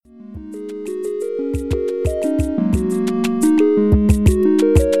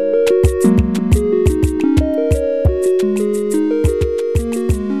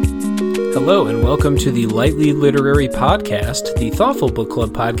welcome to the Lightly Literary Podcast, the thoughtful book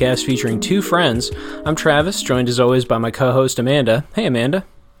club podcast featuring two friends. I'm Travis, joined as always by my co-host Amanda. Hey, Amanda.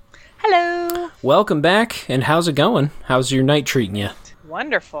 Hello. Welcome back, and how's it going? How's your night treating you?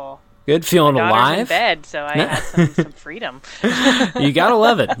 Wonderful. Good, feeling my daughter's alive? in bed, so I had some freedom. You gotta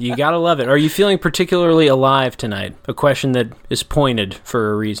love it. You gotta love it. Are you feeling particularly alive tonight? A question that is pointed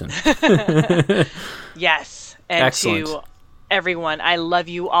for a reason. Yes, and Excellent. to everyone, I love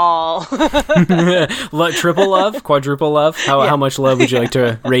you all. Triple love? Quadruple love? How much love would you like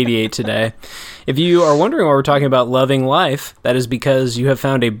to radiate today? If you are wondering why we're talking about loving life, that is because you have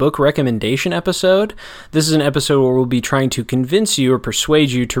found a book recommendation episode. This is an episode where we'll be trying to convince you or persuade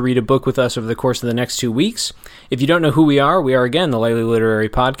you to read a book with us over the course of the next 2 weeks. If you don't know who we are again the Lightly Literary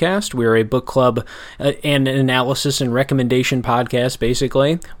Podcast. We are a book club and an analysis and recommendation podcast,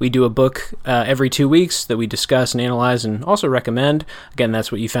 basically. We do a book every 2 weeks that we discuss and analyze and also recommend. Again,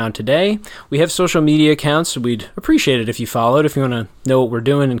 that's what you found today. We have social media accounts. We'd appreciate it if you followed. If you want to know what we're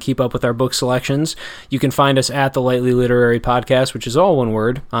doing and keep up with our book selections, you can find us at the Lightly Literary Podcast, which is all one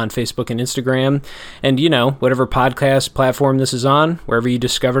word, on Facebook and Instagram. And, whatever podcast platform this is on, wherever you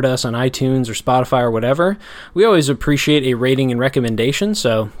discovered us on iTunes or Spotify or whatever, we always appreciate a rating and recommendation,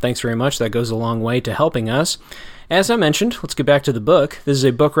 so thanks very much. That goes a long way to helping us. As I mentioned, let's get back to the book. This is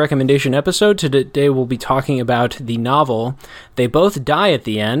a book recommendation episode. Today we'll be talking about the novel They Both Die at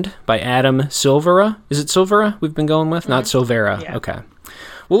the End by Adam Silvera. Is it Silvera we've been going with? Mm-hmm. Not Silvera. Yeah. Okay.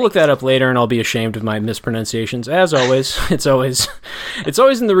 We'll look that up later, and I'll be ashamed of my mispronunciations. As always, it's always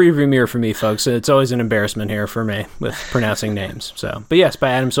in the rearview mirror for me, folks. It's always an embarrassment here for me with pronouncing names. But yes,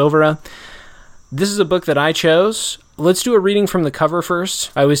 by Adam Silvera. This is a book that I chose. Let's do a reading from the cover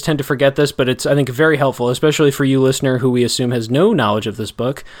first. I always tend to forget this, but it's, I think, very helpful, especially for you, listener, who we assume has no knowledge of this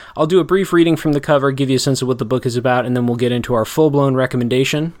book. I'll do a brief reading from the cover, give you a sense of what the book is about, and then we'll get into our full-blown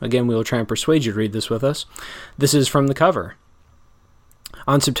recommendation. Again, we will try and persuade you to read this with us. This is from the cover.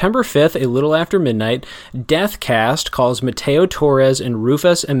 On September 5th, a little after midnight, Deathcast calls Mateo Torres and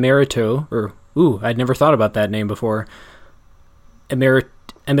Rufus Emerito, I'd never thought about that name before.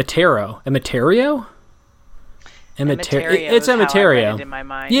 Emeterio? It's Emeterio. In my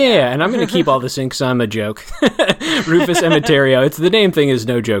mind. Yeah, and I'm going to keep all this in because I'm a joke. Rufus Emeterio. It's the name thing is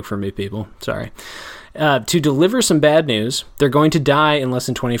no joke for me, people. Sorry. To deliver some bad news, they're going to die in less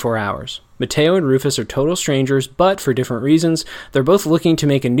than 24 hours. Mateo and Rufus are total strangers, but for different reasons, they're both looking to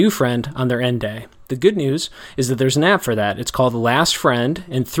make a new friend on their end day. The good news is that there's an app for that. It's called Last Friend,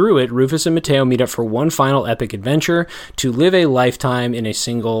 and through it, Rufus and Mateo meet up for one final epic adventure to live a lifetime in a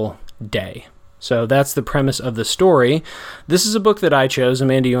single day. So that's the premise of the story. This is a book that I chose.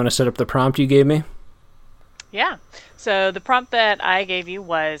 Amanda, you want to set up the prompt you gave me? Yeah. So the prompt that I gave you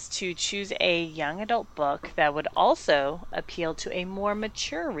was to choose a young adult book that would also appeal to a more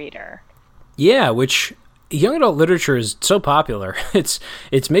mature reader. Yeah, which young adult literature is so popular. It's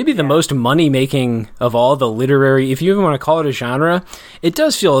maybe the most money-making of all the literary, if you even want to call it a genre. It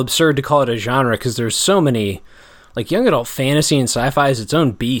does feel absurd to call it a genre because there's so many. Like, young adult fantasy and sci-fi is its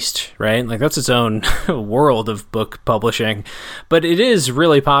own beast, right? Like, that's its own world of book publishing. But it is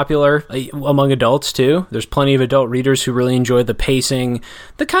really popular among adults, too. There's plenty of adult readers who really enjoy the pacing,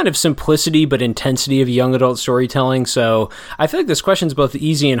 the kind of simplicity but intensity of young adult storytelling. So I feel like this question's both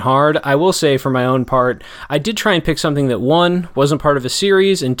easy and hard. I will say, for my own part, I did try and pick something that, one, wasn't part of a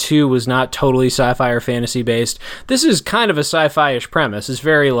series, and two, was not totally sci-fi or fantasy-based. This is kind of a sci-fi-ish premise. It's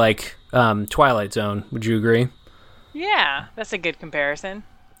very, like, Twilight Zone. Would you agree? Yeah, that's a good comparison.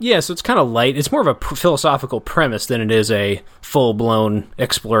 Yeah, so it's kind of light. It's more of a philosophical premise than it is a full-blown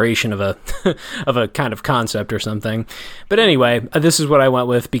exploration of a of a kind of concept or something. But anyway, this is what I went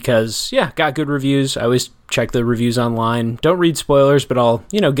with because, got good reviews. I always check the reviews online. Don't read spoilers, but I'll,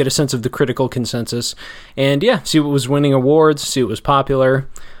 get a sense of the critical consensus. And see what was winning awards, see what was popular.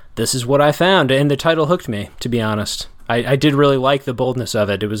 This is what I found, and the title hooked me, to be honest. I did really like the boldness of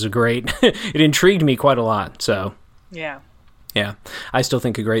it. It was it intrigued me quite a lot, so... Yeah, I still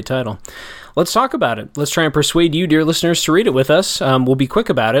think a great title. Let's talk about it. Let's try and persuade you, dear listeners, to read it with us. We'll be quick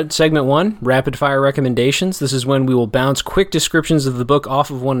about it. Segment 1, rapid-fire recommendations. This is when we will bounce quick descriptions of the book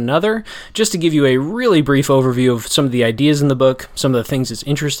off of one another, just to give you a really brief overview of some of the ideas in the book, some of the things it's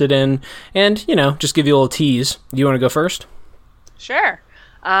interested in, and, just give you a little tease. Do you want to go first? Sure.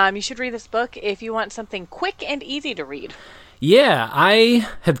 You should read this book if you want something quick and easy to read. Yeah, I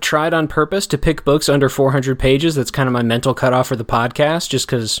have tried on purpose to pick books under 400 pages. That's kind of my mental cutoff for the podcast, just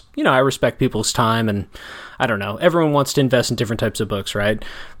because, I respect people's time, and I don't know. Everyone wants to invest in different types of books, right?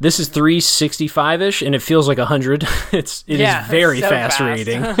 This is 365-ish, and it feels like 100. It is very so fast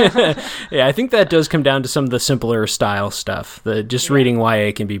reading. Yeah, I think that does come down to some of the simpler style stuff. Reading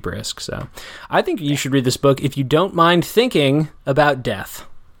YA can be brisk. So I think you should read this book if you don't mind thinking about death.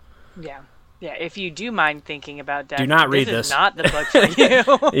 Yeah. Yeah, if you do mind thinking about death, do not read this. This is not the book for you.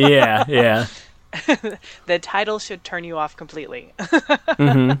 Yeah. The title should turn you off completely.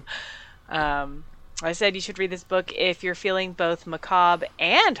 Mm-hmm. I said you should read this book if you're feeling both macabre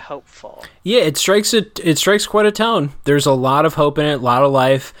and hopeful. Yeah, it strikes quite a tone. There's a lot of hope in it, a lot of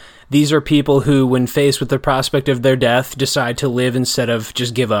life. These are people who, when faced with the prospect of their death, decide to live instead of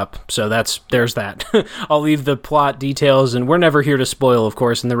just give up. So there's that. I'll leave the plot details, and we're never here to spoil, of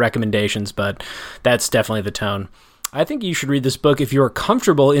course, in the recommendations, but that's definitely the tone. I think you should read this book if you're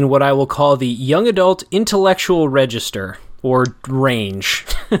comfortable in what I will call the young adult intellectual register, or range.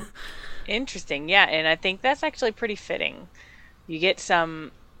 Interesting, yeah, and I think that's actually pretty fitting. You get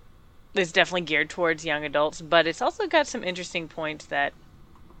some... It's definitely geared towards young adults, but it's also got some interesting points that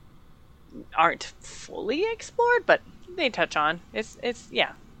aren't fully explored, but they touch on. It's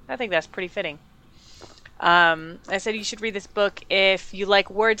I think that's pretty fitting. I said you should read this book if you like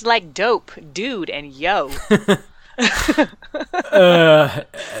words like dope, dude, and yo.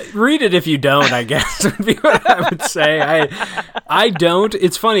 Read it if you don't, I guess, would be what I would say. I don't.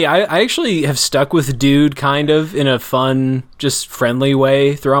 It's funny. I actually have stuck with dude kind of in a fun, just friendly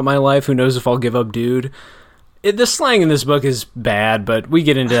way throughout my life. Who knows if I'll give up dude. The slang in this book is bad, but we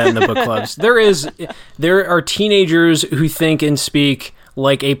get into that in the book clubs. There are teenagers who think and speak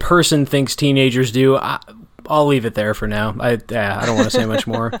like a person thinks teenagers do. I'll leave it there for now. I don't want to say much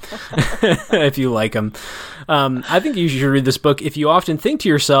more. If you like them, I think you should read this book if you often think to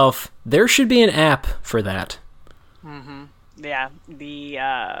yourself, there should be an app for that. Mm-hmm. Yeah,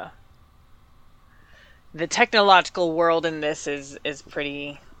 the technological world in this is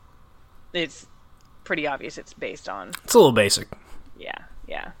pretty. It's pretty obvious. It's based on. It's a little basic.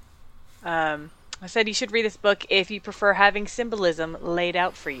 Yeah. I said you should read this book if you prefer having symbolism laid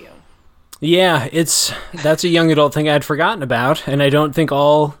out for you. Yeah, that's a young adult thing I'd forgotten about, and I don't think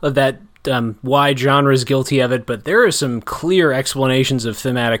all of that wide genre is guilty of it, but there are some clear explanations of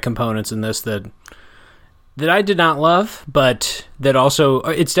thematic components in this that I did not love, but that also,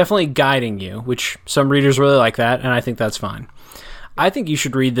 it's definitely guiding you, which some readers really like that, and I think that's fine. I think you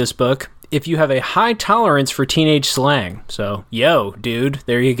should read this book if you have a high tolerance for teenage slang. So, yo, dude,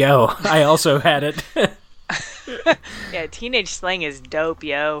 there you go. I also had it. Yeah, teenage slang is dope,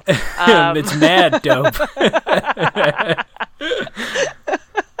 yo. It's mad dope.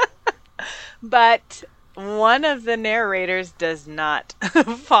 But one of the narrators does not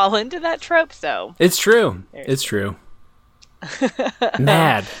fall into that trope, so... It's true. It's true.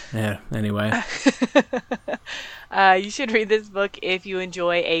 Mad. Yeah, anyway. You should read this book if you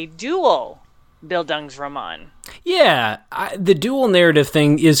enjoy a dual Bildungsroman. Yeah, the dual narrative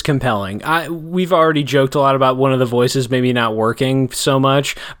thing is compelling. We've already joked a lot about one of the voices maybe not working so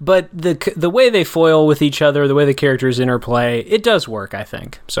much, but the way they foil with each other, the way the characters interplay, it does work, I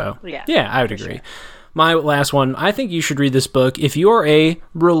think. So, yeah I would agree. Sure. My last one, I think you should read this book if you're a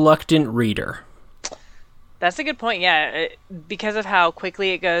reluctant reader. That's a good point, yeah. Because of how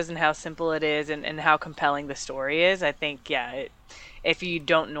quickly it goes and how simple it is and how compelling the story is, I think, yeah, if you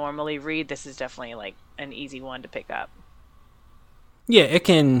don't normally read, this is definitely like an easy one to pick up. Yeah, it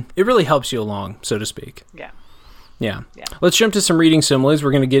really helps you along, so to speak. Yeah. Let's jump to some reading similes.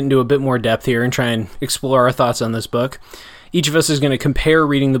 We're going to get into a bit more depth here and try and explore our thoughts on this book. Each of us is going to compare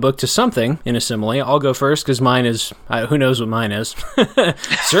reading the book to something in a simile. I'll go first because mine is, who knows what mine is?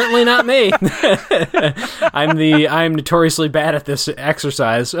 Certainly not me. I'm notoriously bad at this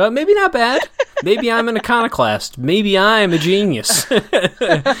exercise. Maybe not bad. Maybe I'm an iconoclast. Maybe I'm a genius.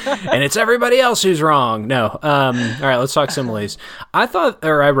 And it's everybody else who's wrong. No. All right, let's talk similes. I thought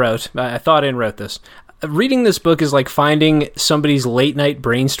and wrote this. Reading this book is like finding somebody's late-night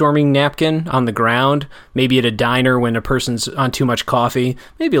brainstorming napkin on the ground, maybe at a diner when a person's on too much coffee,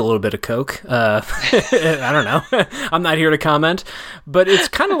 maybe a little bit of Coke. I don't know. I'm not here to comment. But it's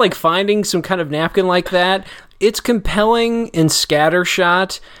kind of like finding some kind of napkin like that. It's compelling and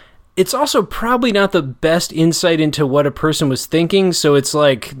scattershot. It's also probably not the best insight into what a person was thinking, so it's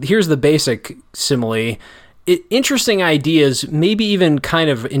like, here's the basic simile. Interesting ideas, maybe even kind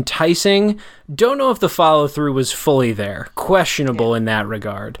of enticing. Don't know if the follow-through was fully there. Questionable in that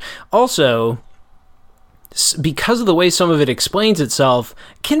regard. Also, because of the way some of it explains itself,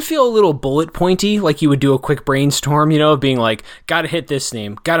 can feel a little bullet pointy, like you would do a quick brainstorm, of being like, gotta hit this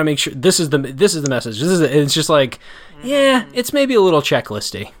theme, gotta make sure this is the message. It's just like, yeah, it's maybe a little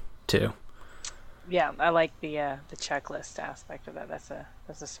checklisty too. Yeah, I like the checklist aspect of that.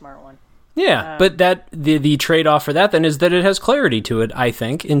 That's a smart one. Yeah, but that the trade-off for that then is that it has clarity to it, I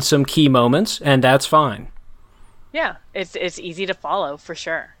think, in some key moments, and that's fine. Yeah, it's easy to follow for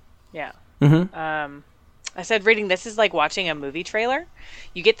sure. Yeah. Mm-hmm. I said reading this is like watching a movie trailer.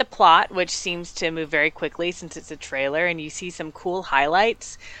 You get the plot, which seems to move very quickly since it's a trailer, and you see some cool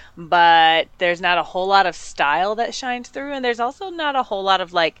highlights, but there's not a whole lot of style that shines through, and there's also not a whole lot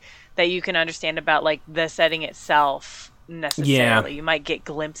of like that you can understand about like the setting itself necessarily. Yeah. You might get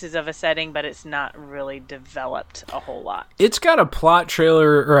glimpses of a setting, but it's not really developed a whole lot. It's got a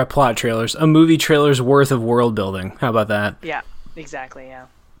movie trailer's worth of world building. How about that? Yeah, exactly, yeah.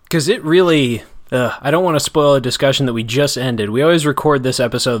 Because it really... I don't want to spoil a discussion that we just ended. We always record this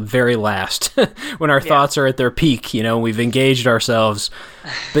episode very last when our thoughts are at their peak, we've engaged ourselves.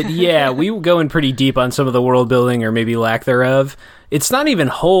 But yeah, we go in pretty deep on some of the world building or maybe lack thereof. It's not even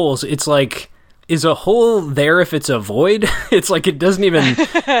holes. It's like, is a hole there if it's a void? It's like it doesn't even...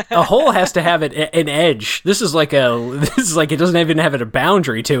 A hole has to have an edge. This is like it doesn't even have a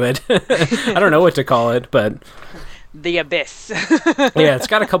boundary to it. I don't know what to call it, but... The abyss. Yeah, it's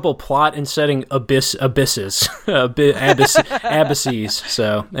got a couple plot and setting abysses. Abysses.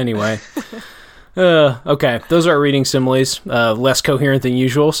 So, anyway. Okay, those are reading similes. Less coherent than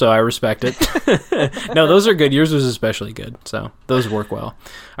usual, so I respect it. No, those are good. Yours was especially good, so those work well.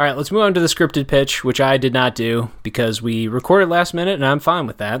 All right, let's move on to the scripted pitch, which I did not do because we recorded last minute, and I'm fine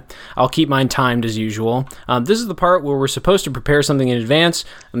with that. I'll keep mine timed as usual. This is the part where we're supposed to prepare something in advance.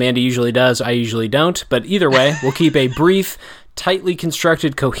 Amanda usually does. I usually don't. But either way, we'll keep a brief, tightly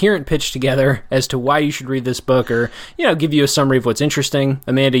constructed, coherent pitch together as to why you should read this book or, give you a summary of what's interesting.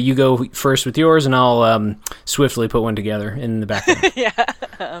 Amanda, you go first with yours, and I'll swiftly put one together in the background.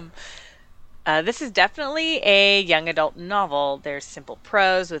 Yeah. This is definitely a young adult novel. There's simple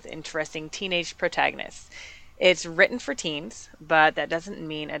prose with interesting teenage protagonists. It's written for teens, but that doesn't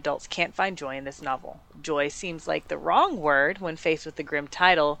mean adults can't find joy in this novel. Joy seems like the wrong word when faced with the grim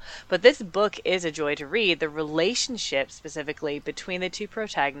title, but this book is a joy to read. The relationship, specifically between the two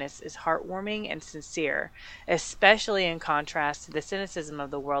protagonists, is heartwarming and sincere, especially in contrast to the cynicism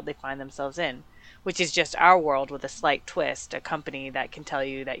of the world they find themselves in, which is just our world with a slight twist, a company that can tell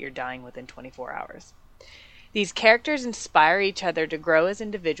you that you're dying within 24 hours. These characters inspire each other to grow as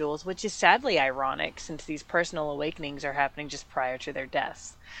individuals, which is sadly ironic since these personal awakenings are happening just prior to their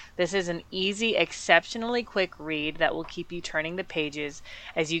deaths. This is an easy, exceptionally quick read that will keep you turning the pages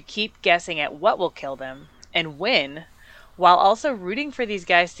as you keep guessing at what will kill them and when, while also rooting for these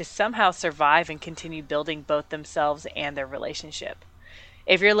guys to somehow survive and continue building both themselves and their relationship.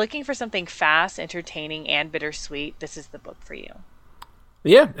 If you're looking for something fast, entertaining, and bittersweet, this is the book for you.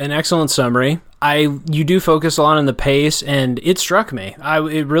 Yeah, an excellent summary. You do focus a lot on the pace, and it struck me.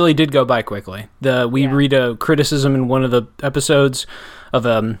 It really did go by quickly. We read a criticism in one of the episodes of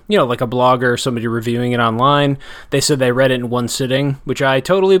like a blogger, somebody reviewing it online. They said they read it in one sitting, which I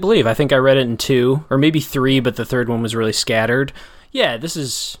totally believe. I think I read it in 2 or maybe 3, but the third one was really scattered. Yeah, this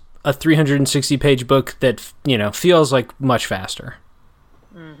is a 360-page book that feels like much faster.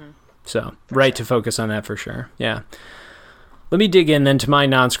 Mm-hmm. So right to focus on that for sure. Yeah. Let me dig in then to my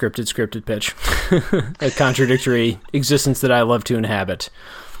non-scripted scripted pitch. A contradictory existence that I love to inhabit.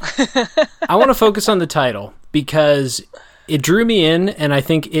 I want to focus on the title because it drew me in, and I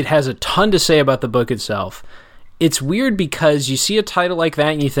think it has a ton to say about the book itself. It's weird because you see a title like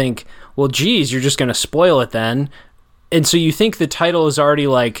that and you think, well, geez, you're just going to spoil it then. And so you think the title is already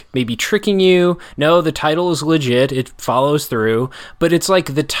like maybe tricking you. No, the title is legit. It follows through. But it's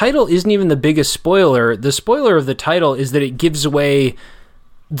like the title isn't even the biggest spoiler. The spoiler of the title is that it gives away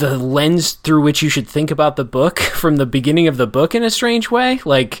the lens through which you should think about the book from the beginning of the book in a strange way.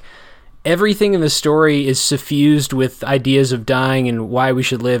 Like everything in the story is suffused with ideas of dying and why we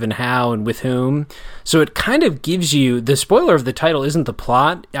should live and how and with whom. So it kind of gives you, the spoiler of the title isn't the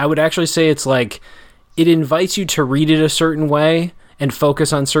plot. I would actually say it's like, it invites you to read it a certain way and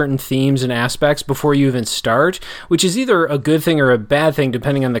focus on certain themes and aspects before you even start, which is either a good thing or a bad thing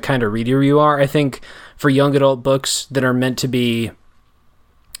depending on the kind of reader you are. I think for young adult books that are meant to be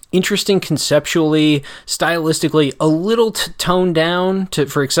interesting conceptually, stylistically, a little toned down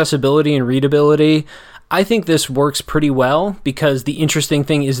for accessibility and readability, I think this works pretty well because the interesting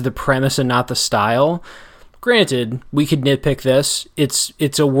thing is the premise and not the style. Granted, we could nitpick this.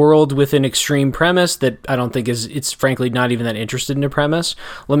 It's a world with an extreme premise that I don't think it's frankly not even that interested in a premise.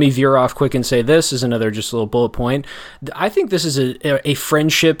 Let me veer off quick and say this is another just little bullet point. I think this is a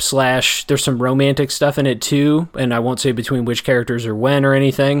friendship / there's some romantic stuff in it too, and I won't say between which characters or when or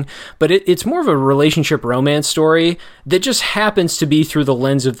anything, but it's more of a relationship romance story that just happens to be through the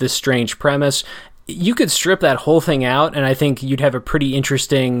lens of this strange premise. You could strip that whole thing out, and I think you'd have a pretty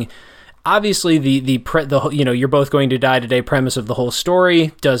interesting... Obviously, the you're both going to die today premise of the whole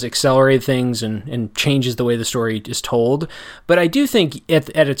story does accelerate things and changes the way the story is told. But I do think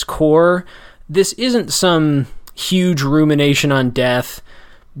at its core, this isn't some huge rumination on death.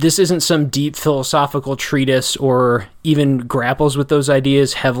 This isn't some deep philosophical treatise or even grapples with those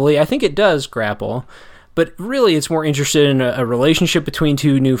ideas heavily. I think it does grapple, but really it's more interested in a relationship between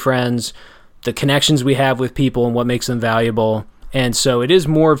two new friends, the connections we have with people and what makes them valuable. And so it is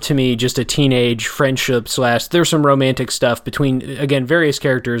more of, to me, just a teenage friendship / there's some romantic stuff between, again, various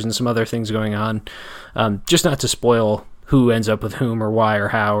characters and some other things going on. Just not to spoil who ends up with whom or why or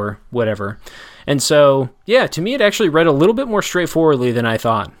how or whatever. And so, yeah, to me it actually read a little bit more straightforwardly than I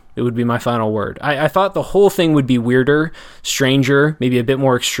thought. It would be my final word. I thought the whole thing would be weirder, stranger, maybe a bit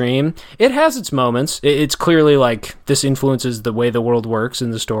more extreme. It has its moments. It's clearly like this influences the way the world works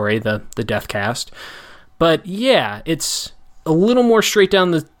in the story, the death cast. But yeah, it's a little more straight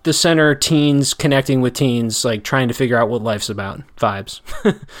down the center, teens connecting with teens, like trying to figure out what life's about vibes.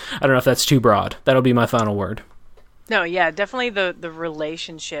 I don't know if that's too broad. That'll be my final word. No, yeah, definitely the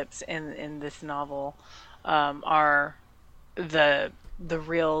relationships in this novel are the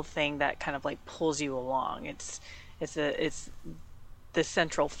real thing that kind of like pulls you along. It's the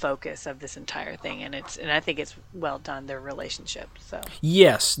central focus of this entire thing, and I think it's well done, their relationship. So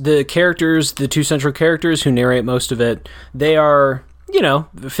yes, the two central characters who narrate most of it, they are,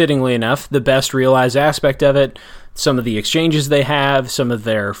 fittingly enough, the best realized aspect of it. Some of the exchanges they have, some of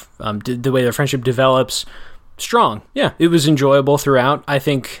their the way their friendship develops, strong. Yeah, it was enjoyable throughout. I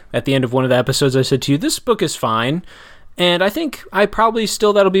think at the end of one of the episodes I said to you, this book is fine. And I think that'll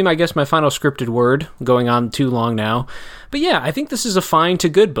be my final scripted word, going on too long now. But yeah, I think this is a fine to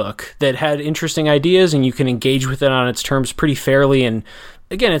good book that had interesting ideas and you can engage with it on its terms pretty fairly. And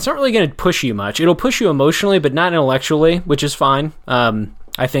again, it's not really going to push you much. It'll push you emotionally, but not intellectually, which is fine.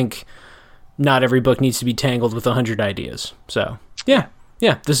 I think not every book needs to be tangled with 100 ideas. So yeah,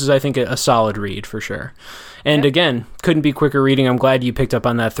 this is, I think, a solid read for sure. And again, couldn't be quicker reading. I'm glad you picked up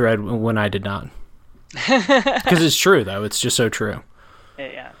on that thread when I did not. Because it's true, though. It's just so true.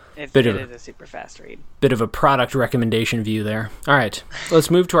 Yeah, it is a super fast read. Bit of a product recommendation view there. All right,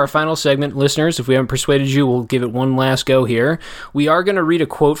 let's move to our final segment. Listeners, if we haven't persuaded you, we'll give it one last go here. We are going to read a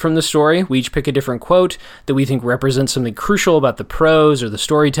quote from the story. We each pick a different quote that we think represents something crucial about the prose or the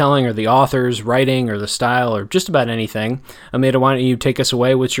storytelling or the author's writing or the style or just about anything. Amanda, why don't you take us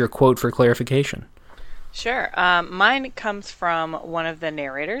away? What's your quote for clarification? Sure. Mine comes from one of the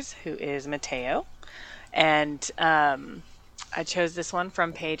narrators, who is Mateo. And I chose this one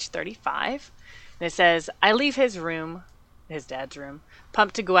from page 35. And it says, "I leave his dad's room,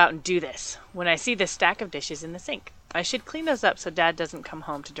 pumped to go out and do this, when I see the stack of dishes in the sink. I should clean those up so Dad doesn't come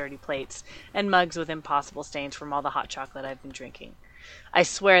home to dirty plates and mugs with impossible stains from all the hot chocolate I've been drinking. I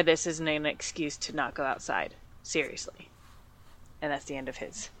swear this isn't an excuse to not go outside. Seriously." And that's the end of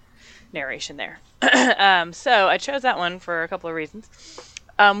his narration there. So I chose that one for a couple of reasons.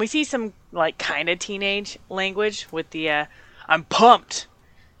 We see some like kind of teenage language with the "I'm pumped,"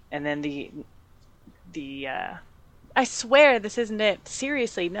 and then the "I swear this isn't it.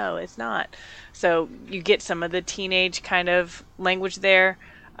 Seriously, no, it's not." So you get some of the teenage kind of language there.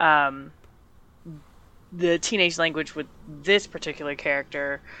 The teenage language with this particular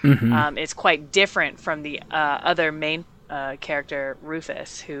character is quite different from the other main character,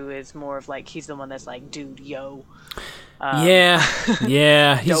 Rufus, who is more of like, he's the one that's like, dude, yo.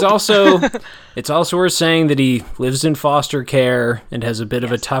 He's also, it's also worth saying that he lives in foster care and has a bit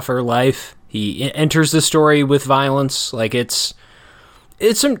of a tougher life. He enters the story with violence. Like there's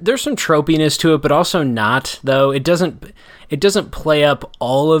some tropiness to it, but also not, though. It doesn't play up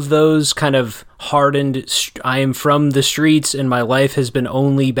all of those kind of hardened, I am from the streets and my life has been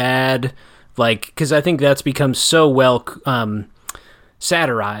only bad. Like, because I think that's become so well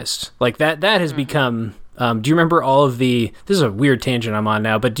satirized. Like that has become. Do you remember all of the? This is a weird tangent I'm on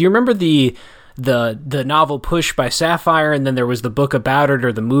now, but do you remember the the novel Push by Sapphire, and then there was the book about it,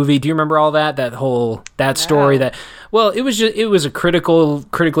 or the movie. Do you remember all that story? That, well, it was a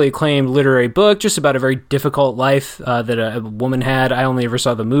critically acclaimed literary book just about a very difficult life that a woman had. I only ever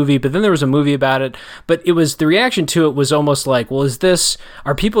saw the movie, but then there was a movie about it. But the reaction to it was almost like, well,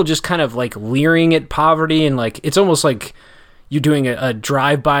 are people just kind of like leering at poverty, and like it's almost like you're doing a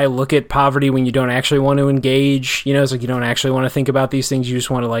drive-by look at poverty when you don't actually want to engage. It's like you don't actually want to think about these things. You just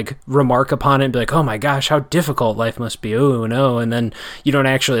want to like remark upon it and be like, oh my gosh, how difficult life must be. Oh no. And then you don't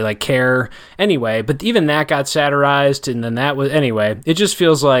actually like care anyway. But even that got satirized, and then anyway, it just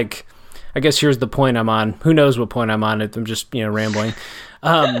feels like, I guess here's the point I'm on. Who knows what point I'm on? I'm just, rambling.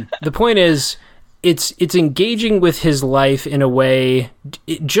 The point is, it's engaging with his life in a way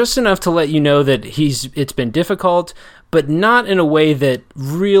just enough to let you know that it's been difficult, but not in a way that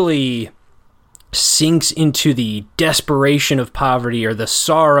really sinks into the desperation of poverty or the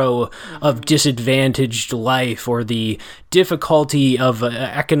sorrow of disadvantaged life or the difficulty of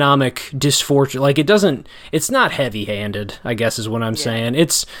economic dysfortune. Like it's not heavy-handed, I guess is what I'm saying.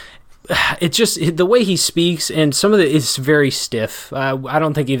 It's just the way he speaks, and some of it is very stiff. I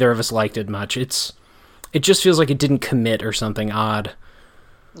don't think either of us liked it much. It just feels like it didn't commit or something odd.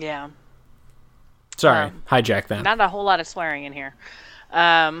 Yeah. Sorry, hijack that. Not a whole lot of swearing in here.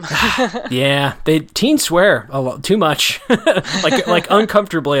 Yeah, teens swear a lot, too much, like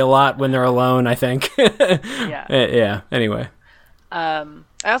uncomfortably a lot when they're alone, I think. Yeah. Yeah. Anyway, I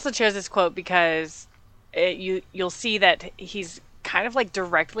also chose this quote because you'll see that he's kind of like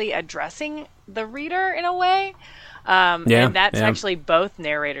directly addressing the reader in a way. And that's actually both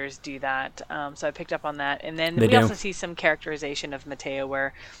narrators do that. So I picked up on that. And then we also see some characterization of Mateo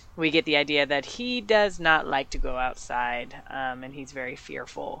where we get the idea that he does not like to go outside, and he's very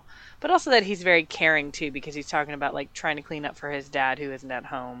fearful. But also that he's very caring too, because he's talking about like trying to clean up for his dad who isn't at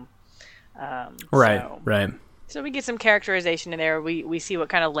home. Right. So we get some characterization in there. We see what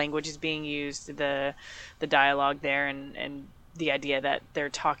kind of language is being used, the dialogue there, and the idea that they're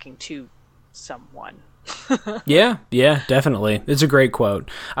talking to someone. Yeah, definitely. It's a great quote.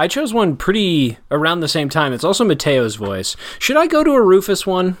 I chose one pretty around the same time. It's also Mateo's voice. Should I go to a Rufus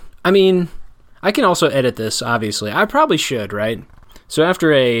one? I mean, I can also edit this, obviously. I probably should, right? So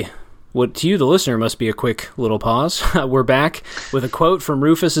after what to you, the listener, must be a quick little pause, we're back with a quote from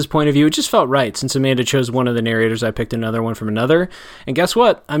Rufus's point of view. It just felt right. Since Amanda chose one of the narrators, I picked another one from another. And guess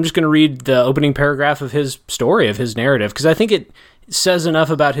what? I'm just going to read the opening paragraph of his story, of his narrative, because I think it says enough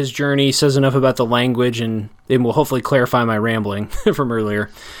about his journey, says enough about the language, and it will hopefully clarify my rambling from earlier.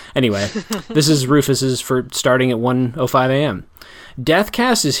 Anyway, this is Rufus's for starting at 1:05 a.m.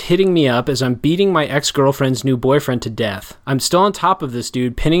 Deathcast is hitting me up as I'm beating my ex-girlfriend's new boyfriend to death. I'm still on top of this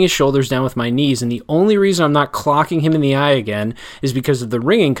dude, pinning his shoulders down with my knees, and the only reason I'm not clocking him in the eye again is because of the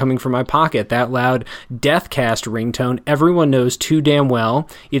ringing coming from my pocket, that loud Deathcast ringtone everyone knows too damn well,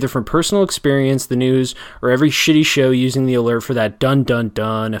 either from personal experience, the news, or every shitty show using the alert for that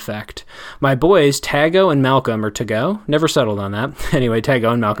dun-dun-dun effect. My boys, Tago and Malcolm, or Tago, never settled on that, anyway,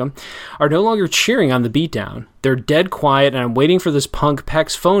 Tago and Malcolm, are no longer cheering on the beatdown. They're dead quiet, and I'm waiting for this punk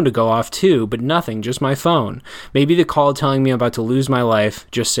Peck's phone to go off too, but nothing, just my phone. Maybe the call telling me I'm about to lose my life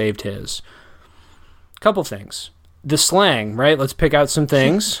just saved his. Couple things. The slang, right? Let's pick out some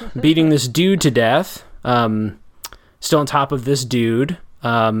things. Beating this dude to death. Still on top of this dude.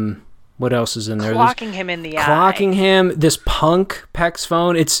 What else is in there? Clocking him in the eye. Clocking him. This punk Peck's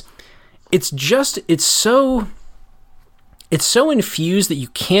phone. It's so infused that you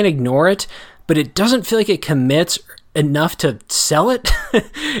can't ignore it, but it doesn't feel like it commits enough to sell it.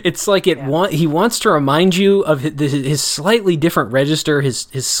 It's like he wants to remind you of his slightly different register, his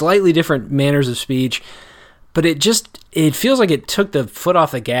slightly different manners of speech, but it feels like it took the foot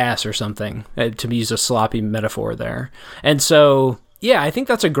off the gas or something, to use a sloppy metaphor there. And so, yeah, I think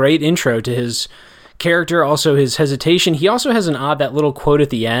that's a great intro to his character, also his hesitation. He also has that little quote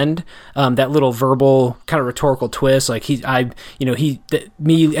at the end, that little verbal kind of rhetorical twist, like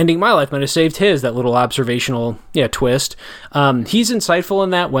me ending my life might have saved his, that little observational twist. He's insightful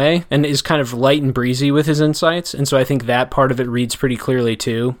in that way and is kind of light and breezy with his insights, and so I think that part of it reads pretty clearly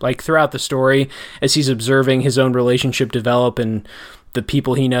too, like throughout the story as he's observing his own relationship develop and the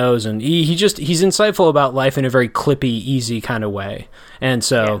people he knows, and he's insightful about life in a very clippy, easy kind of way. And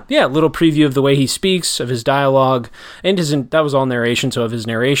so, a little preview of the way he speaks, of his dialogue, and that was all narration, so of his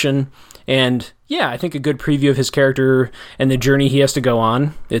narration. And I think a good preview of his character and the journey he has to go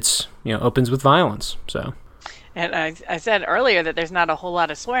on. It's, opens with violence, so. And I said earlier that there's not a whole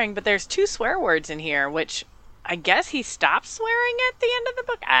lot of swearing, but there's 2 swear words in here, which I guess he stopped swearing at the end of the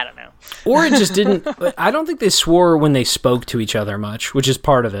book. I don't know. Or it just didn't. I don't think they swore when they spoke to each other much, which is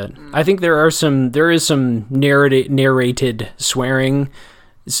part of it. I think there is some narrated swearing.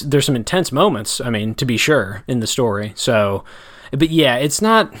 There's some intense moments, I mean, to be sure, in the story. So, but yeah, it's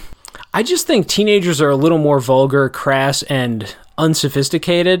not. I just think teenagers are a little more vulgar, crass, and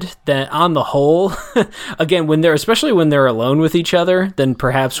unsophisticated than on the whole. Again, especially when they're alone with each other, then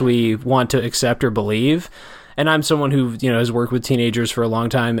perhaps we want to accept or believe. And I'm someone who, has worked with teenagers for a long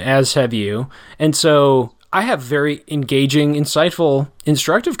time, as have you. And so I have very engaging, insightful,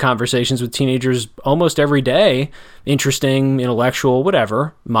 instructive conversations with teenagers almost every day. Interesting, intellectual,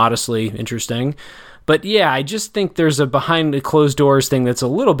 whatever, modestly interesting. But yeah, I just think there's a behind the closed doors thing that's a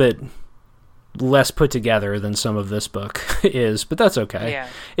little bit less put together than some of this book is, but that's okay. Yeah.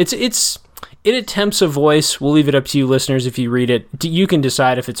 It attempts a voice. We'll leave it up to you listeners. If you read it, you can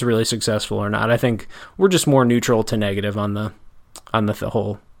decide if it's really successful or not. I think we're just more neutral to negative on the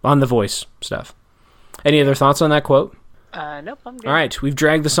voice stuff. Any other thoughts on that quote? Nope, I'm good. All right, we've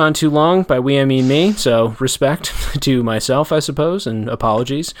dragged this on too long. By we, I mean me, so respect to myself, I suppose, and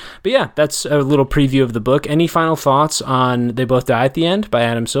apologies. But yeah, that's a little preview of the book. Any final thoughts on They Both Die at the End by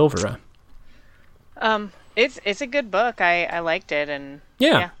Adam Silvera? It's a good book. I liked it, and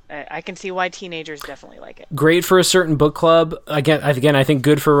yeah, I can see why teenagers definitely like it. Great for a certain book club. Again, I think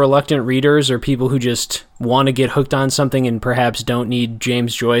good for reluctant readers or people who just want to get hooked on something and perhaps don't need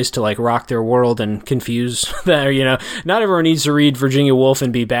James Joyce to like rock their world and confuse that. Not everyone needs to read Virginia Woolf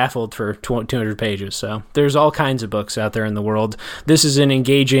and be baffled for 200 pages. So there's all kinds of books out there in the world. This is an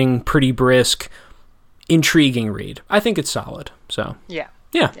engaging, pretty brisk, intriguing read. I think it's solid. So yeah.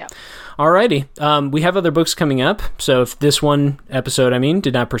 Alrighty. We have other books coming up, so if this episode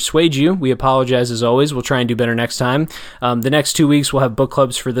did not persuade you, we apologize as always. We'll try and do better next time. The next 2 weeks we'll have book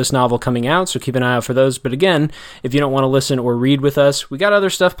clubs for this novel coming out, so keep an eye out for those. But again, if you don't want to listen or read with us, we got other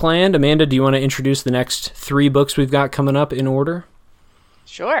stuff planned. Amanda, do you want to introduce the next 3 books we've got coming up in order?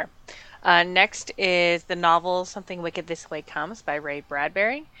 Sure. Next is the novel Something Wicked This Way Comes by Ray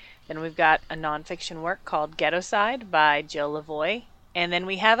Bradbury. Then we've got a nonfiction work called Ghetto-Side by Jill Lavoie. And then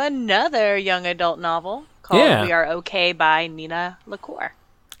we have another young adult novel called We Are Okay by Nina LaCour.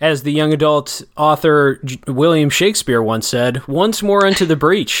 As the young adult author William Shakespeare once said, once more into the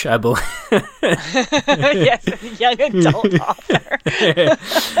breach, I believe. Yes, young adult author.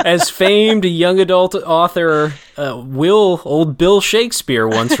 As famed young adult author old Bill Shakespeare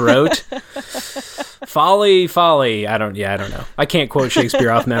once wrote, folly. I don't know. I can't quote Shakespeare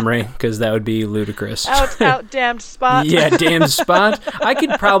off memory because that would be ludicrous. Out, damned spot. Yeah, damned spot. I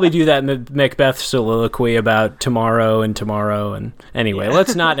could probably do that Macbeth soliloquy about tomorrow. And anyway,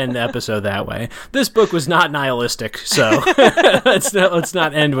 let's not end the episode that way. This book was not nihilistic, so let's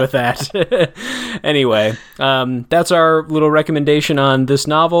not end with that. Anyway, that's our little recommendation on this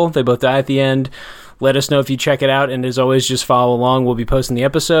novel. They Both Die at the End. Let us know if you check it out, and as always, just follow along. We'll be posting the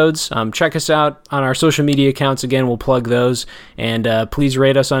episodes. Check us out on our social media accounts. Again, we'll plug those, and please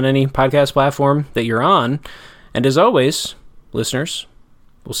rate us on any podcast platform that you're on. And as always, listeners,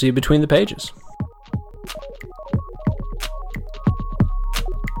 we'll see you between the pages.